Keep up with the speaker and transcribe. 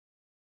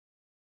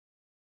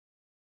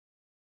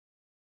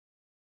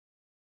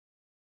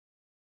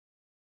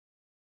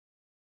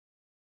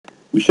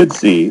We should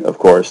see, of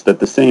course, that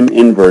the same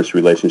inverse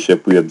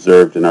relationship we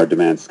observed in our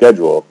demand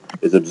schedule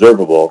is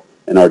observable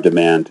in our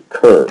demand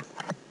curve.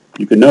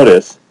 You can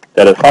notice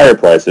that at higher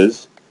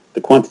prices,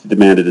 the quantity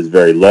demanded is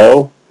very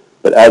low,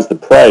 but as the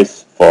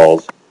price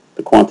falls,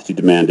 the quantity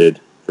demanded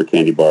for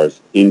candy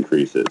bars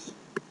increases.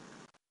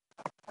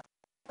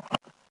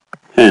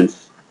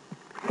 Hence,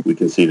 we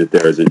can see that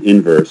there is an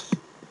inverse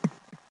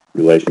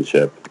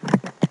relationship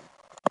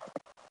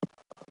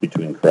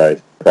between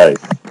price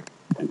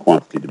and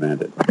quantity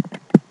demanded.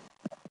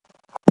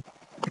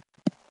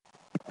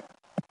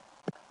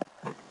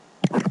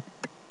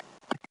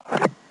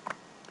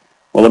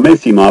 While it may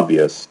seem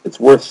obvious, it's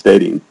worth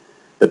stating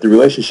that the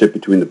relationship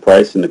between the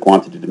price and the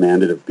quantity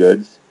demanded of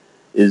goods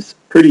is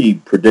pretty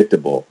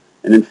predictable,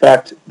 and in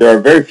fact, there are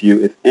very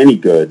few, if any,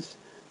 goods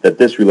that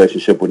this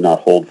relationship would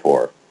not hold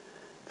for.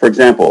 For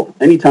example,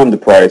 anytime the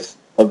price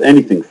of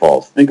anything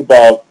falls, think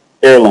about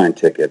airline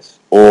tickets,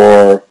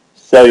 or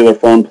cellular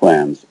phone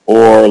plans,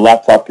 or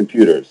laptop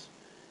computers.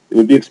 It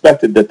would be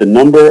expected that the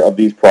number of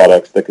these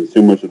products that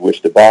consumers would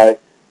wish to buy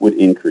would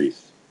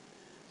increase.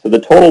 So the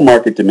total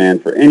market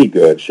demand for any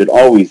good should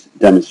always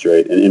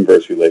demonstrate an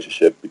inverse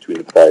relationship between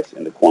the price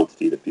and the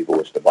quantity that people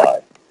wish to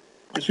buy.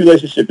 This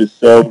relationship is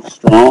so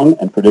strong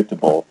and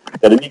predictable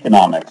that in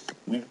economics,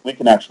 we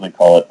can actually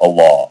call it a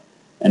law.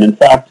 And in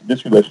fact,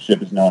 this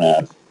relationship is known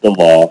as the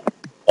Law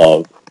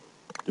of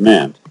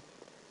Demand.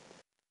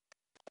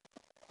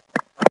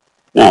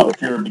 Now,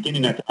 if you're a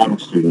beginning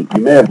economics student,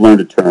 you may have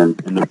learned a term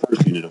in the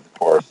first unit of the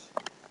course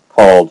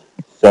called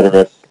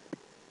ceteris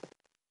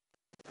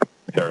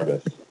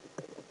paribus.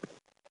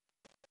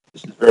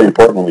 This is very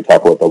important when we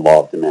talk about the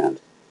law of demand,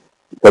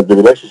 because the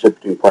relationship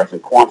between price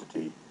and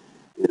quantity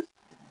is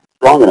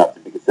strong enough to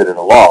be considered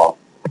a law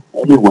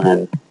only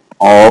when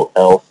all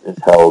else is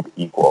held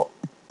equal.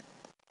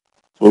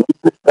 So when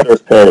we say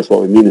ceteris paribus,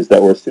 what we mean is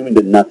that we're assuming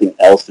that nothing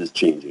else is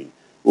changing,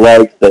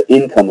 like the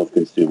income of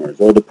consumers,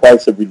 or the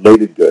price of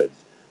related goods,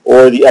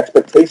 or the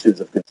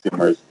expectations of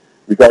consumers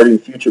regarding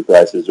future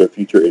prices or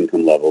future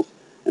income levels,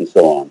 and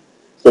so on.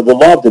 So the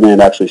law of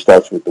demand actually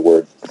starts with the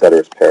words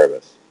ceteris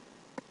paribus.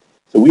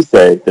 So we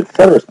say that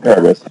ceteris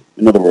paribus,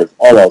 in other words,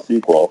 all else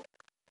equal,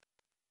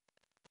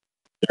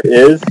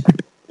 there is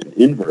an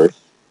inverse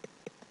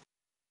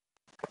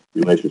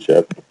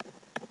relationship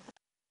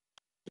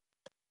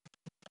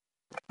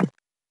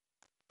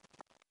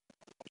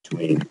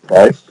between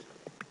price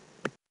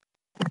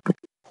and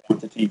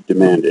quantity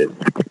demanded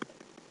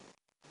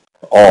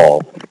for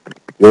all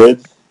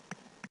goods,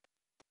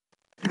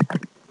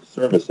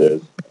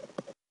 services,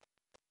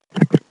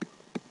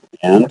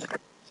 and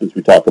since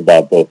we talk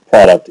about both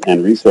product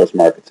and resource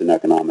markets in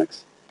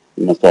economics,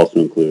 we must also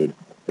include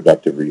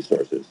productive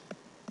resources.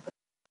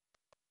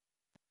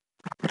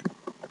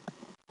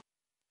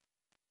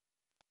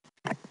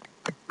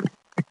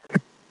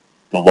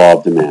 The law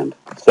of demand.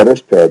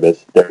 Ceteris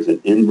paribus, there is an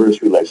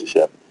inverse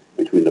relationship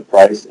between the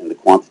price and the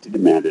quantity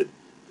demanded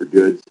for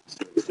goods,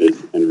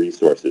 services, and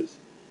resources.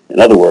 In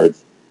other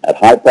words, at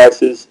high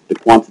prices, the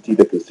quantity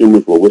that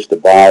consumers will wish to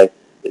buy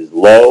is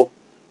low,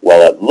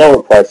 while at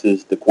lower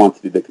prices, the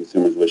quantity that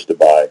consumers wish to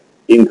buy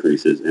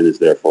increases and is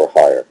therefore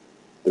higher.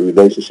 The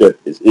relationship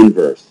is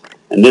inverse,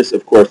 and this,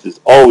 of course, is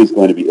always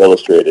going to be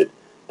illustrated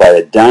by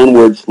a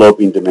downward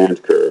sloping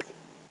demand curve,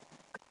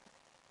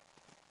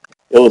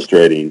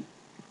 illustrating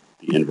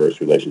the inverse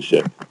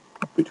relationship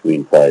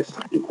between price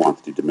and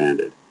quantity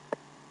demanded.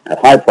 At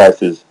high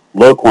prices,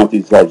 low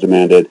quantities are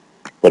demanded,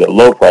 but at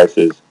low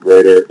prices,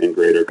 greater and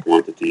greater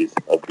quantities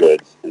of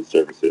goods and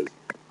services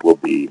will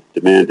be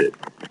demanded,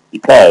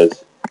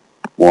 because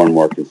more and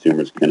more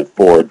consumers can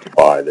afford to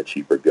buy the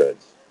cheaper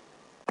goods.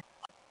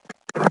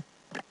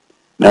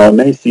 Now, it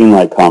may seem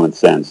like common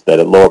sense that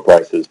at lower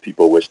prices,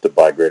 people wish to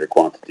buy greater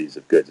quantities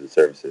of goods and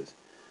services.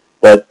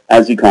 But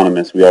as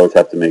economists, we always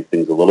have to make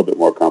things a little bit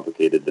more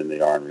complicated than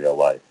they are in real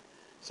life.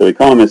 So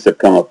economists have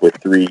come up with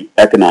 3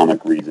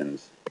 economic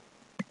reasons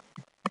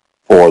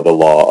for the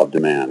law of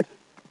demand.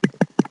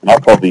 And I'll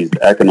call these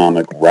the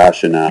economic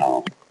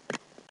rationale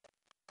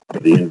for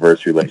the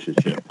inverse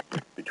relationship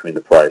between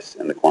the price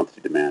and the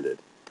quantity demanded.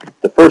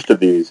 The first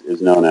of these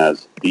is known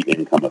as the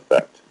income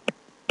effect.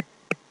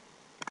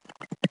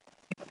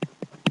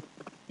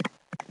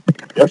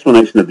 The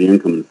explanation of the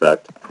income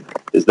effect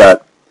is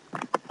that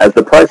as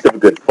the price of a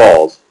good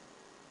falls,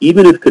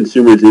 even if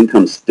consumers'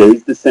 income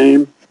stays the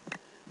same,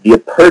 the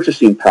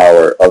purchasing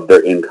power of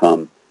their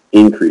income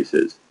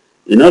increases.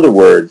 In other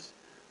words,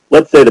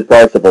 let's say the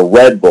price of a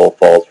Red Bull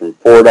falls from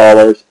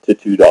 $4 to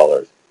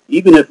 $2.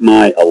 Even if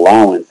my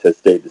allowance has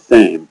stayed the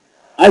same,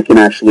 I can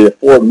actually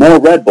afford more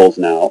Red Bulls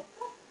now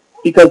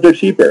because they're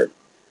cheaper.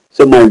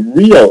 So my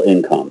real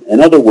income,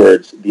 in other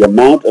words, the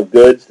amount of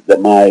goods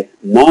that my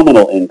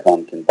nominal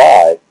income can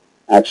buy,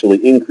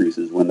 actually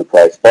increases when the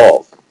price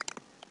falls.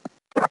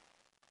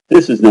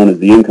 This is known as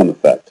the income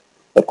effect.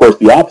 Of course,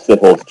 the opposite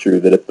holds true,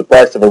 that if the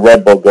price of a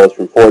Red Bull goes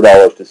from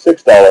 $4 to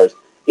 $6,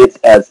 it's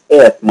as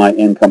if my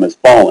income has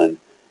fallen,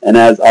 and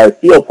as I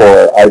feel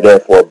poorer, I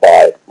therefore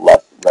buy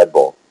less Red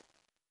Bull.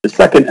 The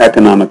second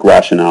economic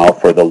rationale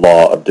for the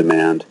law of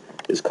demand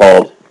is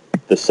called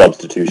the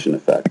substitution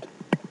effect.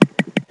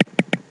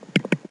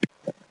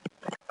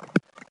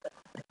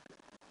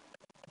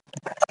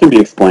 This can be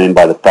explained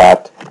by the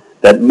fact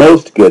that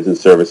most goods and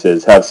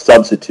services have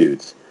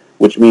substitutes,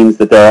 which means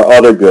that there are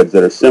other goods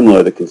that are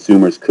similar that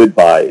consumers could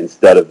buy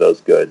instead of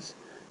those goods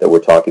that we're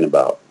talking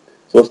about.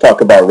 So let's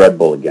talk about Red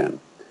Bull again.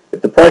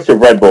 If the price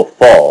of Red Bull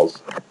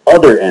falls,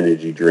 other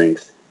energy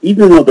drinks,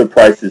 even though their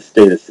prices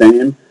stay the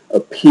same,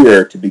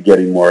 appear to be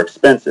getting more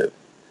expensive.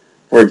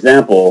 For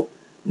example,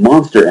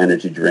 Monster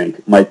energy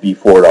drink might be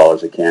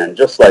 $4 a can,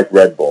 just like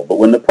Red Bull, but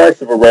when the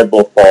price of a Red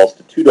Bull falls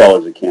to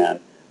 $2 a can,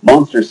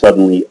 Monster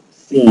suddenly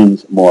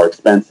seems more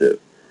expensive.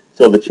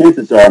 So the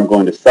chances are I'm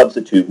going to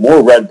substitute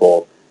more Red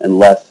Bull and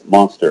less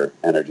Monster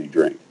energy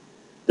drink.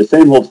 The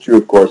same holds true,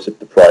 of course, if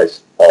the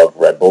price of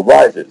Red Bull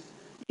rises.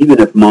 Even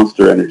if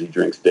Monster energy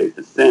drink stays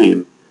the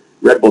same,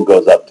 Red Bull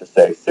goes up to,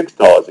 say,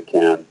 $6 a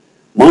can.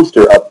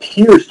 Monster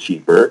appears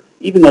cheaper,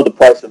 even though the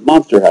price of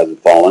Monster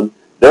hasn't fallen.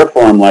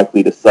 Therefore, I'm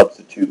likely to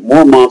substitute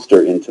more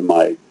Monster into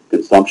my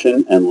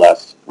consumption and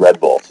less Red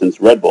Bull,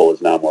 since Red Bull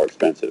is now more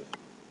expensive.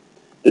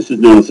 This is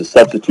known as the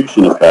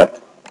substitution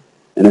effect,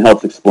 and it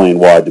helps explain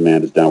why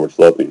demand is downward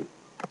sloping.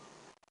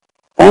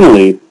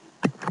 Finally,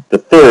 the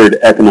third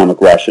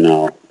economic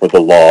rationale for the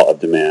law of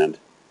demand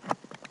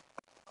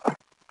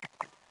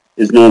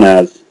is known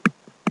as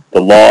the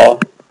law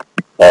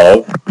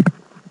of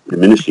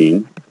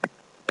diminishing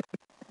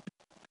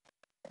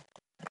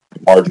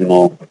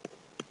marginal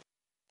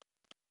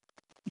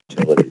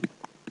utility.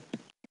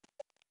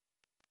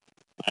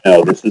 I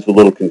know this is a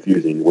little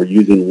confusing. We're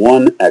using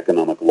one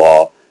economic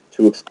law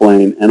to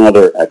explain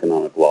another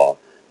economic law,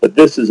 but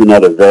this is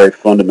another very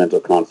fundamental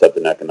concept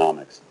in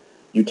economics.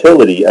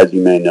 Utility, as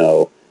you may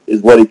know,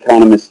 is what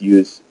economists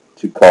use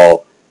to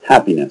call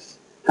happiness.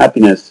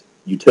 Happiness,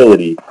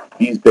 utility,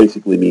 these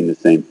basically mean the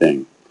same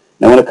thing.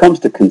 Now, when it comes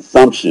to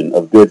consumption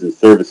of goods and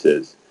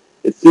services,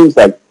 it seems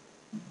like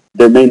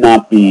there may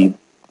not be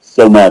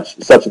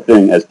such a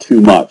thing as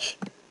too much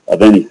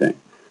of anything.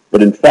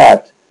 But in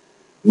fact,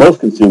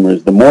 most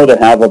consumers, the more they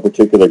have a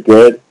particular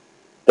good,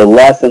 the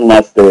less and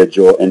less they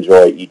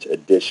enjoy each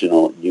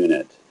additional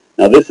unit.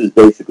 Now, this is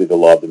basically the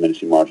law of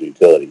diminishing marginal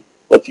utility.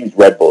 Let's use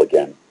Red Bull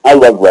again. I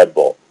love Red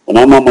Bull. When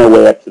I'm on my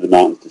way up to the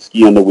mountains to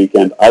ski on the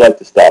weekend, I like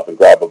to stop and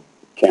grab a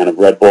can of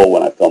Red Bull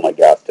when I fill my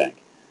gas tank.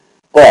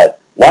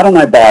 But why don't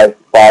I buy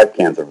 5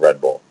 cans of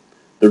Red Bull?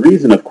 The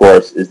reason, of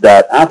course, is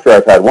that after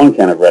I've had 1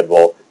 can of Red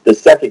Bull, the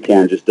second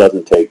can just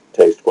doesn't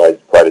taste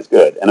quite as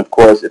good. And of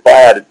course, if I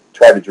had to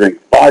try to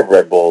drink 5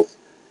 Red Bulls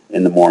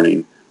in the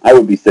morning, I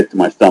would be sick to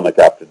my stomach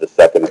after the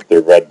second or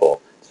third Red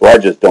Bull. So I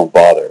just don't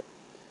bother.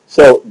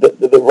 So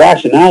the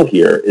rationale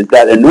here is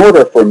that in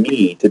order for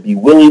me to be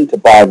willing to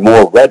buy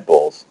more Red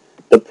Bulls,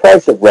 the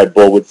price of Red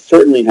Bull would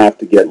certainly have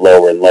to get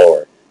lower and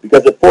lower.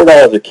 Because at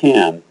 $4 a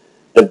can,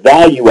 the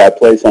value I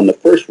place on the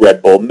first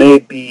Red Bull may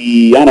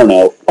be,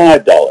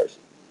 $5.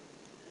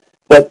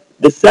 But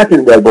the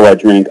second Red Bull I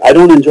drink, I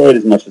don't enjoy it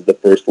as much as the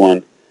first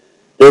one.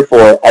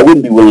 Therefore, I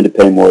wouldn't be willing to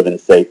pay more than,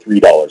 say,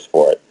 $3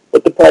 for it.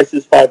 But the price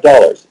is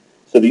 $5.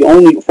 So the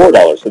only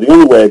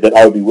way that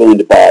I would be willing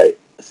to buy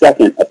a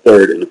second, a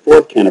third, and a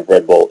fourth can of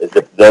Red Bull is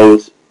if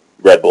those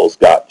Red Bulls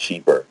got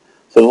cheaper.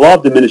 So the law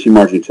of diminishing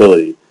marginal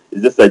utility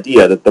is this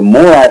idea that the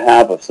more I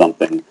have of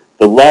something,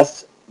 the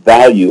less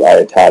value I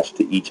attach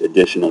to each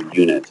additional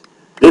unit.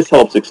 This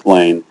helps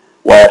explain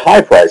why at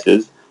high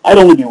prices, I'd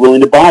only be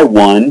willing to buy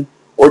 1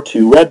 or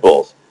 2 Red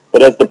Bulls.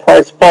 But as the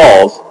price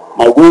falls,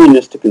 my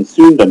willingness to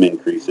consume them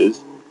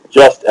increases,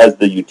 just as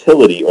the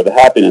utility or the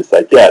happiness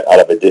I get out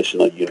of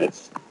additional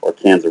units, or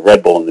cans of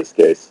Red Bull in this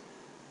case,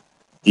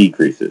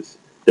 decreases.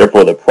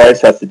 Therefore, the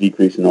price has to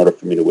decrease in order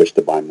for me to wish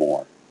to buy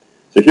more.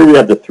 So here we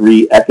have the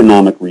 3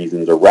 economic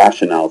reasons or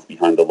rationales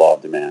behind the law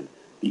of demand: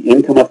 the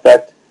income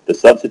effect, the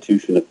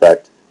substitution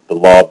effect, the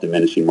law of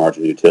diminishing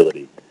marginal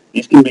utility.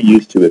 These can be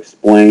used to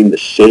explain the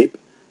shape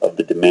of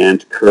the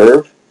demand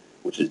curve,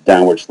 which is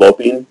downward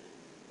sloping,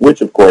 which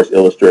of course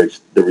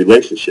illustrates the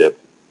relationship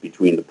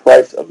between the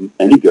price of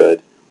any good